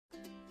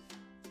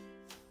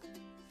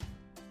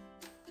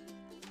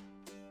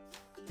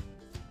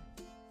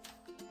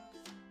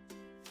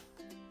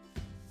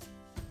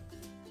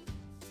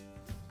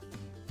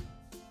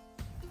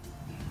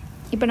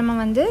இப்போ நம்ம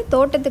வந்து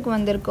தோட்டத்துக்கு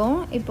வந்திருக்கோம்.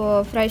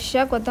 இப்போது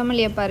ஃப்ரெஷ்ஷாக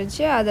கொத்தமல்லியை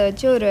பறித்து அதை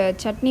வச்சு ஒரு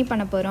சட்னி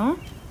பண்ண போகிறோம்.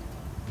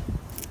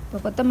 இப்போ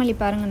கொத்தமல்லி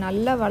பாருங்கள்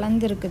நல்லா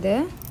வளர்ந்துருக்குது.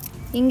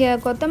 இங்கே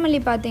கொத்தமல்லி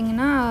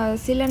பார்த்திங்கன்னா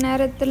சில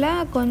நேரத்தில்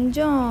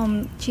கொஞ்சம்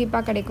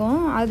சீப்பாக கிடைக்கும்.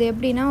 அது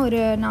எப்படின்னா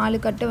ஒரு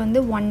 4 கட்டு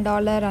வந்து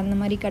 $1 அந்த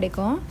மாதிரி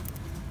கிடைக்கும்.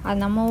 அது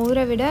நம்ம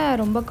ஊரை விட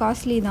ரொம்ப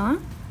காஸ்ட்லி தான்.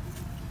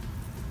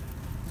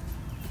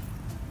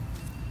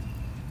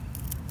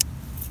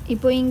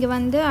 இப்போ இங்கே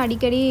வந்து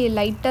அடிக்கடி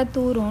லைட்டாக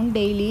தூரும்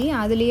டெய்லி.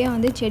 அதுலேயே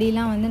வந்து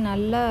செடியெலாம் வந்து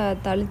நல்லா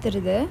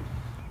தழுத்துருது.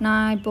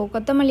 நான் இப்போது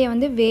கொத்தமல்லியை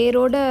வந்து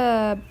வேரோட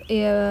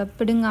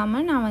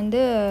பிடுங்காமல் நான்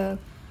வந்து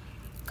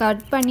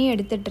கட் பண்ணி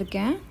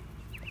எடுத்துட்ருக்கேன்.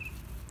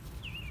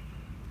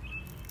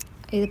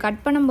 இது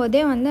கட்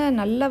பண்ணும்போதே வந்து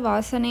நல்ல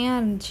வாசனையாக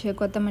இருந்துச்சு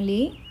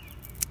கொத்தமல்லி.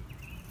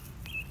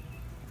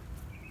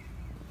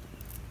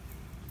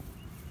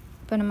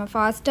 இப்போ நம்ம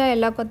ஃபாஸ்ட்டாக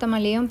எல்லா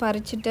கொத்தமல்லியும்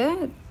பறிச்சுட்டு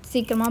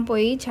சீக்கிரமாக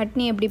போய்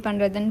சட்னி எப்படி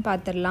பண்ணுறதுன்னு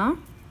பார்த்துடலாம்.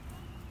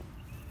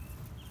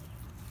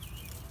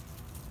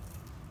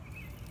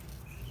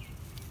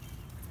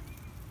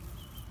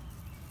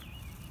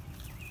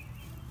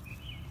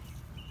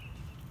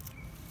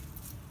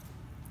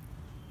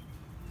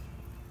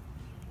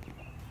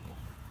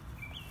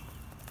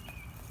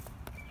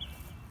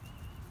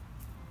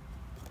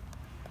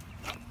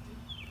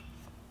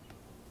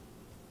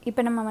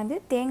 இப்போ நம்ம வந்து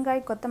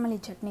தேங்காய் கொத்தமல்லி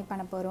சட்னி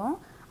பண்ண போகிறோம்.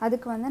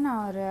 அதுக்கு வந்து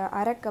நான் ஒரு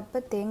 1/2 கப்பு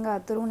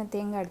துருவின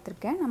தேங்காய்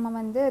எடுத்திருக்கேன். நம்ம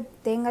வந்து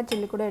தேங்காய்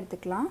சில்லு கூட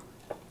எடுத்துக்கலாம்.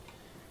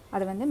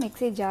 அதை வந்து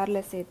மிக்ஸி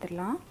ஜாரில்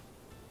சேர்த்துடலாம்.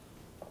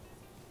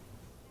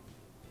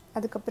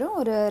 அதுக்கப்புறம்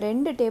ஒரு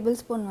 2 டேபிள்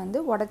ஸ்பூன்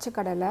வந்து உடைச்ச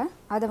கடலை,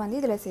 அதை வந்து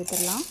இதில்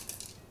சேர்த்துடலாம்.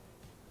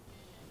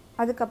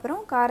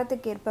 அதுக்கப்புறம்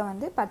காரத்துக்கு ஏற்ப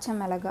வந்து பச்சை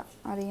மிளகாய்,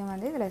 அதையும்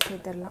வந்து இதில்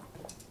சேர்த்துடலாம்.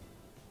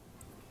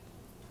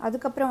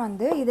 அதுக்கப்புறம்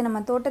வந்து இது நம்ம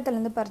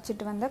தோட்டத்துலேருந்து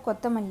பறிச்சுட்டு வந்த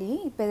கொத்தமல்லி.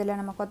 இப்போ இதில்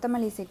நம்ம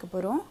கொத்தமல்லி சேர்க்க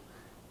போகிறோம்.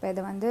 இப்போ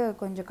இதை வந்து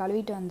கொஞ்சம்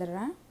கழுவிட்டு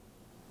வந்துடுறேன்.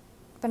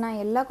 இப்போ நான்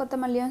எல்லா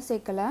கொத்தமல்லியும்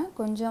சேர்க்கலை,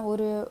 கொஞ்சம்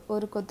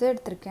ஒரு கொத்து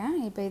எடுத்திருக்கேன்.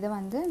 இப்போ இதை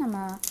வந்து நம்ம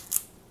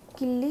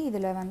கிள்ளி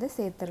இதில் வந்து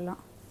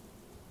சேர்த்துடலாம்.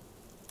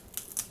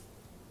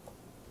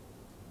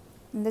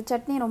 இந்த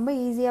சட்னி ரொம்ப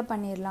ஈஸியாக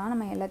பண்ணிடலாம்.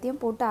 நம்ம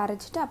எல்லாத்தையும் போட்டு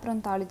அரைச்சிட்டு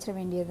அப்புறம் தாளிச்சிட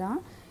வேண்டியது தான்.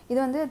 இது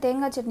வந்து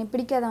தேங்காய் சட்னி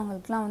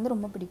பிடிக்காதவங்களுக்குலாம் வந்து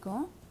ரொம்ப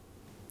பிடிக்கும்.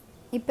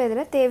 இப்போ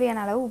இதில்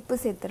தேவையான அளவு உப்பு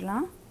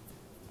சேர்த்துடலாம்.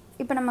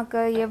 இப்போ நமக்கு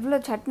எவ்வளோ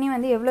சட்னி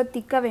வந்து எவ்வளோ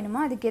திக்காக வேணுமோ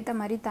அதுக்கேற்ற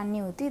மாதிரி தண்ணி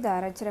ஊற்றி இதை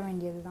அரைச்சிட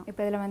வேண்டியது தான்.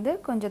 இப்போ இதில் வந்து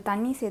கொஞ்சம்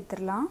தண்ணி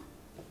சேர்த்துடலாம்.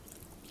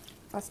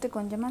 ஃபஸ்ட்டு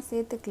கொஞ்சமாக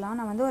சேர்த்துக்கலாம்.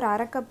 நான் வந்து ஒரு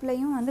 1/2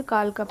 கப்லையும் வந்து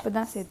 1/4 கப்பு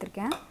தான்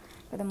சேர்த்துருக்கேன்.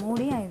 இதை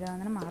மூடி இதை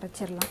வந்து நம்ம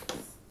அரைச்சிடலாம்.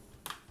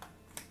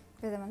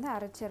 இதை வந்து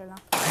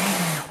அரைச்சிடலாம்.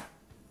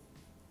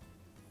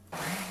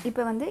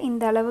 இப்போ வந்து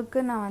இந்த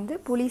அளவுக்கு நான் வந்து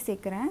புளி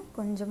சேர்க்குறேன்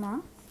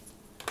கொஞ்சமாக.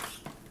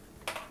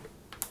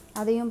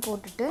 அதையும்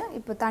போட்டுட்டு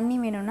இப்போ தண்ணி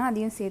வேணும்னா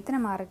அதையும் சேர்த்து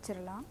நம்ம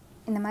அரைச்சிடலாம்.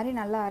 இந்த மாதிரி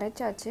நல்லா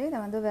அரைச்சாச்சு. இதை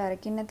வந்து வேறு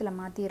கிண்ணத்தில்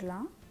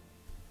மாற்றிடலாம்.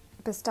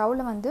 இப்போ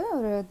ஸ்டவ்வில் வந்து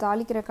ஒரு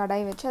தாளிக்கிற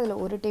கடாய் வச்சு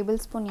அதில் 1 டேபிள்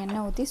ஸ்பூன்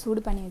எண்ணெய் ஊற்றி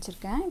சூடு பண்ணி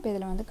வச்சுருக்கேன். இப்போ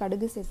இதில் வந்து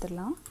கடுகு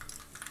சேர்த்துடலாம்.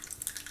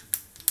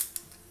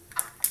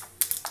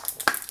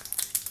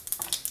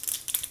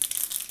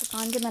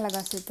 காஞ்ச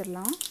மிளகாய்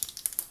சேர்த்துடலாம்.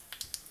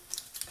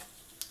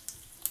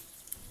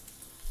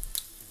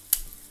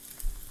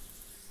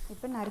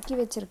 இப்போ நறுக்கி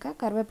வச்சுருக்க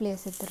கருவேப்பிலையை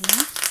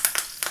சேர்த்துடலாம்.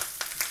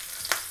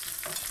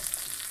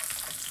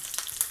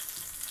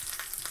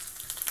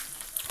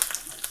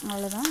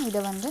 அவ்வளோதான். இதை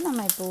வந்து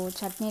நம்ம இப்போது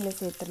சட்னியில்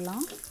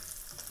சேர்த்துடலாம்.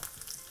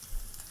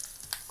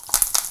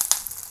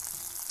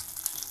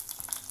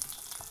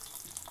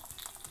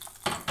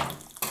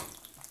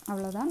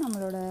 அவ்வளோதான்,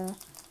 நம்மளோட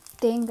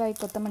தேங்காய்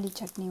கொத்தமல்லி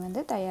சட்னி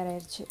வந்து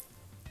தயாராகிடுச்சு.